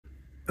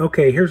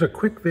Okay, here's a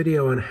quick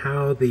video on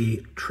how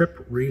the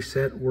trip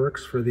reset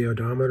works for the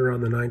odometer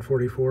on the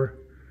 944.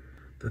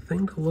 The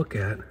thing to look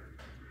at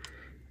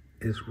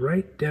is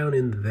right down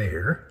in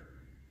there,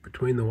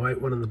 between the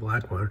white one and the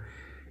black one.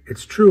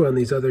 It's true on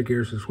these other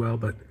gears as well,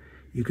 but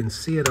you can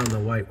see it on the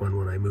white one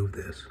when I move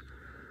this.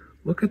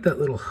 Look at that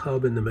little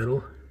hub in the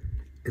middle.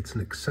 It's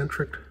an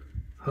eccentric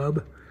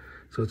hub,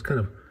 so it's kind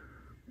of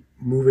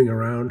moving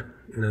around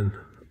in an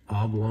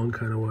oblong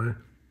kind of way.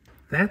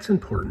 That's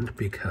important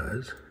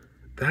because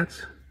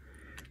that's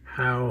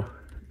how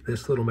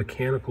this little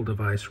mechanical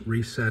device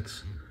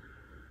resets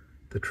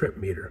the trip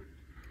meter.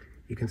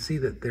 You can see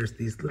that there's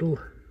these little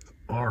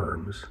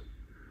arms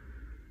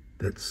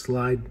that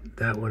slide,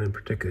 that one in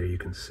particular you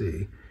can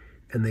see,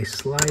 and they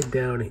slide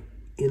down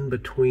in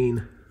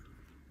between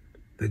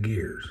the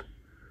gears.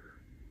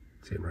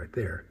 See them right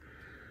there.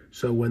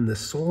 So when the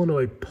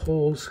solenoid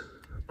pulls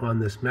on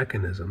this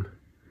mechanism,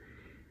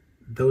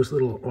 those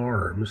little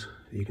arms,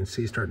 you can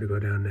see starting to go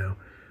down now,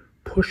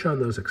 push on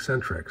those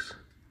eccentrics.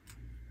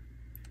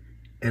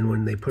 And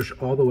when they push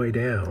all the way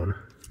down,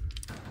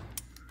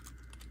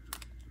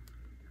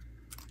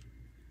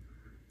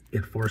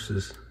 it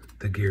forces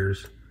the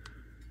gears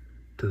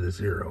to the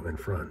zero in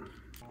front.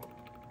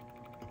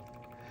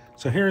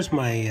 So here's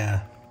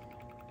my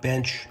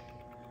bench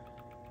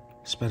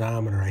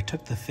speedometer. I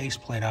took the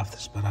faceplate off the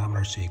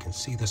speedometer so you can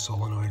see the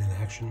solenoid in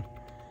action.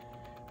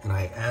 And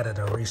I added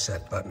a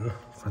reset button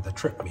for the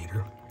trip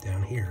meter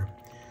down here.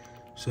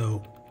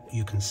 So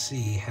you can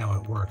see how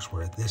it works,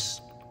 where this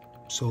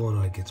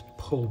solenoid gets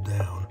pulled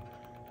down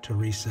to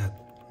reset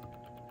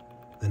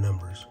the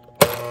numbers.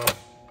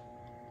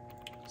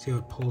 See how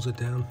it pulls it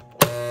down?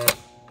 But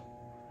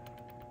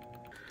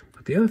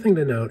the other thing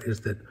to note is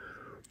that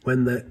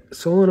when the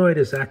solenoid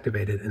is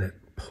activated and it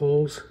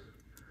pulls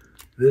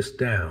this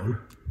down,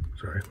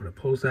 when it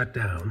pulls that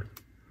down,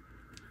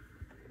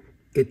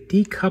 it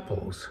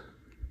decouples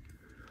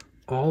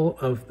all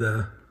of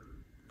the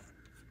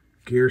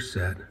gear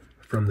set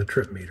from the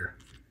trip meter.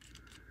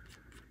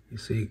 You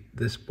see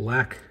this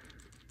black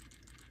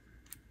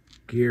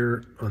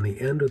gear on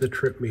the end of the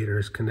trip meter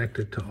is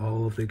connected to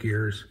all of the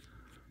gears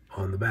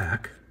on the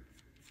back,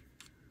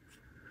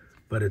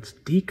 but it's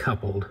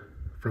decoupled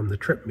from the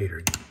trip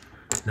meter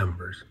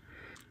numbers.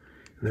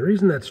 And the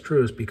reason that's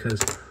true is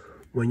because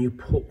when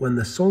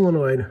the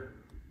solenoid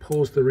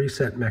pulls the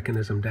reset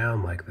mechanism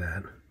down like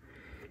that,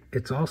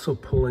 it's also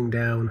pulling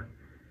down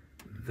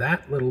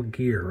that little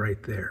gear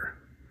right there.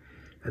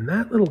 And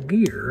that little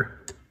gear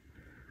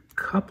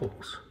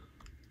couples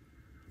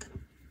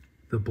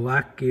the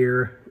black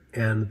gear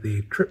and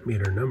the trip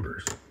meter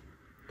numbers.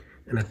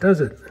 And it does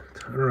it,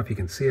 I don't know if you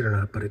can see it or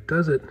not, but it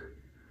does it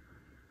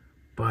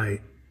by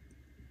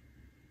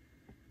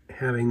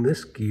having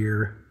this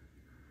gear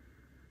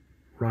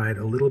ride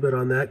a little bit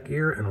on that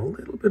gear and a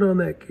little bit on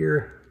that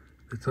gear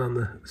that's on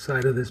the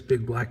side of this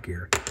big black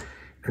gear.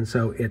 And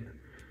so it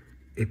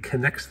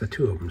connects the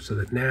two of them so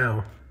that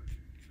now,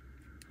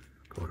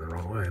 going the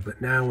wrong way,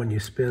 but now when you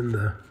spin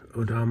the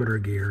odometer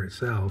gear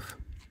itself,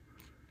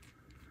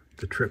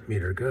 the trip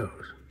meter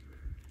goes.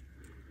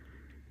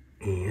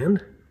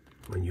 And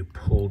when you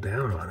pull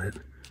down on it,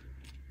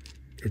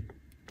 it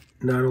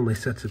not only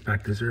sets it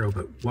back to zero,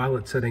 but while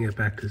it's setting it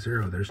back to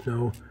zero, there's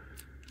no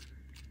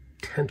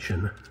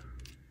tension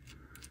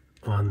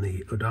on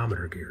the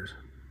odometer gears.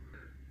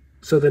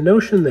 So the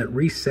notion that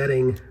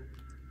resetting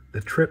the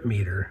trip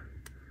meter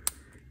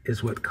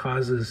is what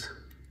causes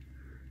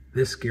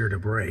this gear to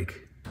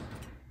break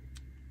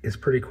is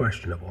pretty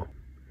questionable,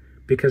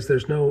 because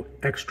there's no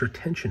extra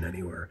tension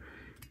anywhere.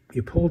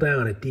 You pull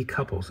down, it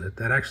decouples it.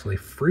 That actually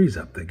frees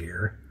up the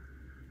gear,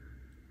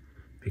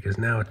 because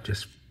now it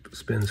just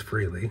spins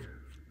freely.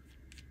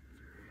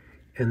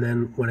 And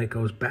then when it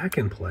goes back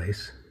in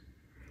place,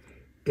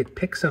 it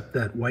picks up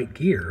that white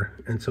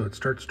gear, and so it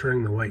starts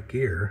turning the white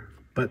gear,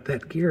 but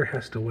that gear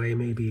has to weigh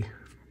maybe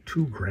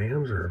 2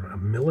 grams or a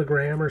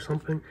milligram or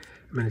something.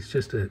 I mean, it's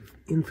just an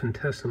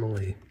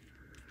infinitesimally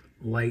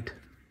light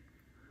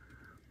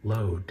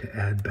load to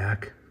add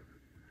back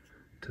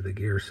to the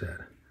gear set.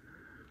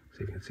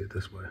 See if you can see it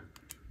this way.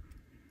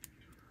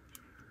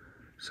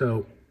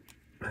 So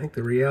I think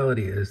the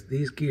reality is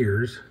these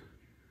gears,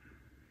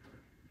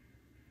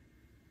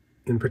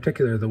 in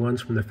particular the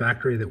ones from the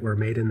factory that were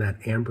made in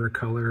that amber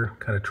color,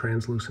 kind of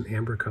translucent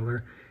amber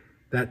color,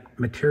 that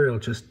material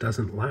just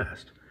doesn't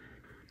last.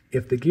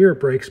 If the gear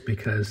breaks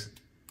because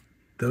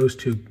those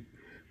two,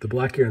 the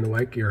black gear and the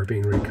white gear, are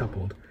being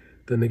recoupled,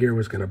 then the gear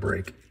was going to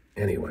break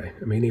anyway.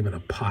 I mean, even a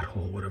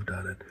pothole would have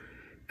done it.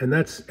 And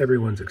that's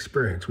everyone's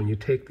experience. When you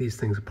take these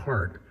things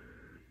apart,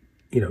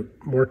 10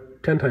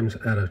 times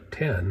out of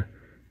 10,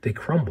 they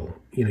crumble.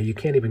 You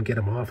can't even get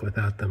them off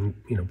without them,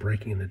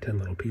 breaking into 10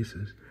 little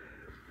pieces.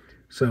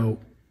 So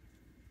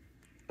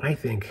I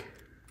think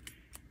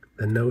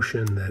the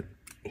notion that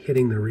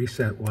hitting the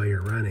reset while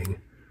you're running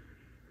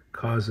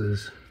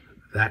causes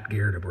that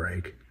gear to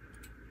break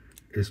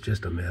is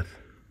just a myth.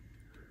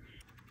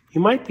 You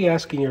might be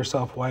asking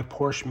yourself why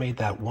Porsche made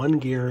that one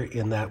gear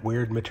in that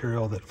weird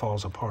material that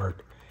falls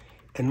apart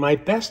And my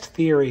best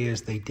theory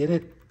is they did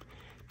it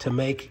to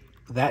make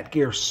that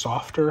gear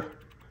softer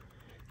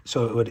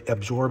so it would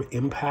absorb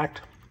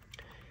impact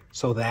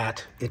so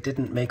that it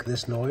didn't make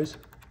this noise.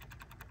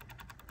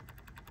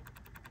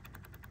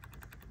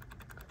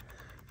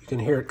 You can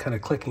hear it kind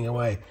of clicking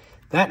away.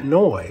 That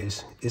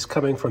noise is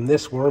coming from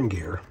this worm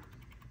gear.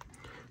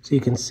 So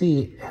you can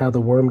see how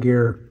the worm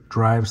gear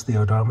drives the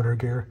odometer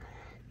gear,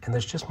 and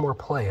there's just more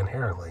play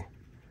inherently.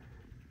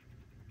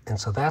 And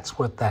so that's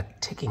what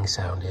that ticking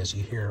sound is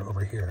you hear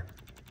over here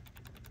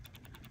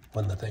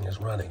when the thing is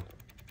running.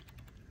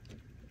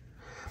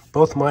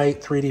 Both my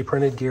 3D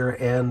printed gear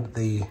and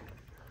the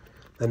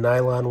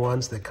nylon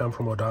ones that come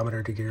from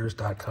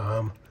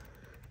odometertogears.com,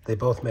 they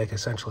both make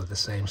essentially the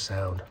same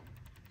sound.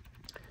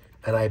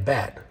 And I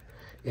bet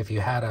if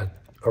you had an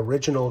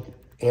original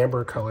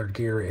amber colored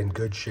gear in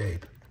good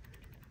shape,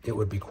 it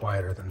would be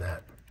quieter than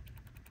that.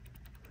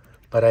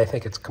 But I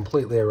think it's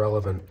completely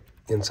irrelevant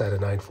inside a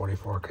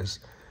 944 because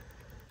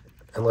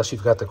unless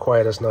you've got the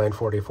quietest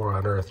 944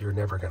 on earth, you're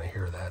never going to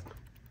hear that.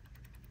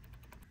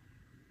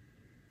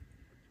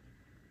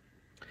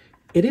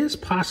 It is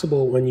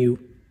possible when you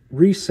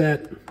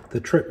reset the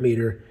trip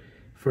meter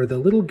for the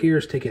little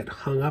gears to get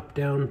hung up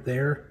down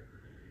there,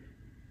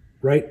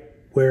 right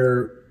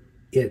where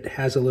it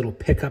has a little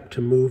pickup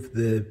to move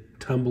the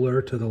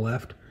tumbler to the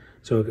left.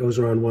 So it goes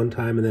around one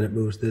time and then it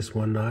moves this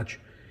one notch.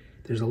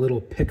 There's a little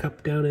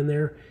pickup down in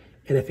there.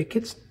 And if it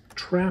gets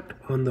trapped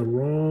on the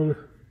wrong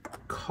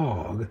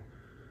cog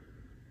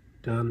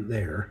down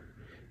there,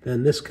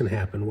 then this can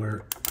happen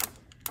where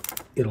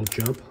it'll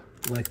jump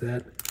like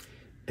that.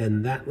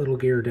 And that little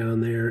gear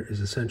down there is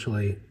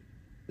essentially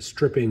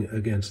stripping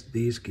against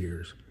these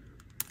gears.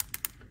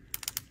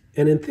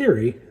 And in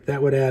theory,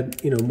 that would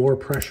add, more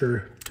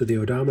pressure to the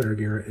odometer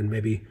gear and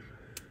maybe,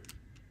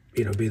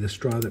 be the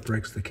straw that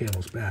breaks the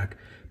camel's back.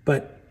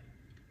 But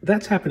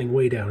that's happening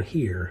way down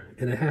here,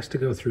 and it has to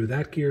go through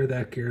that gear,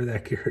 that gear,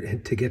 that gear,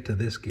 and to get to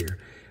this gear.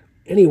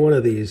 Any one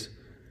of these,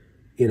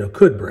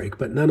 could break,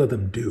 but none of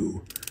them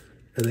do.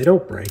 And they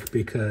don't break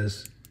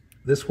because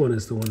this one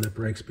is the one that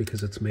breaks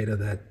because it's made of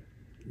that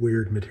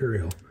weird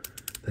material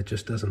that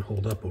just doesn't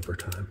hold up over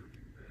time.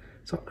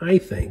 So I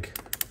think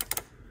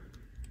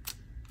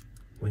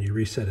when you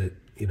reset it,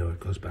 it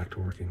goes back to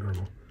working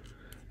normal.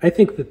 I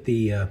think that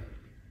the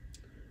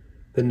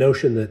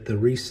notion that the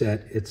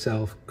reset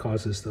itself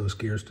causes those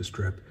gears to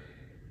strip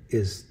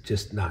is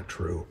just not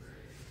true.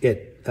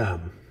 It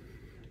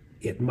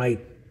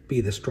might be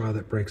the straw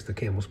that breaks the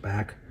camel's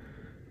back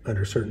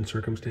under certain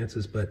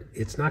circumstances, but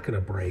it's not going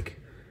to break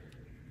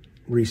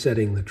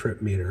resetting the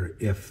trip meter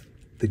if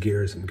the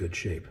gear is in good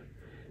shape.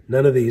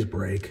 None of these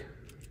break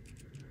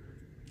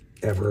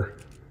ever.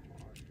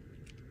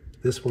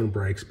 This one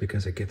breaks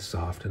because it gets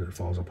soft and it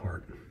falls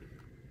apart.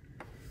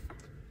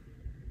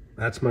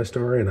 That's my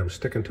story, and I'm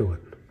sticking to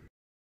it.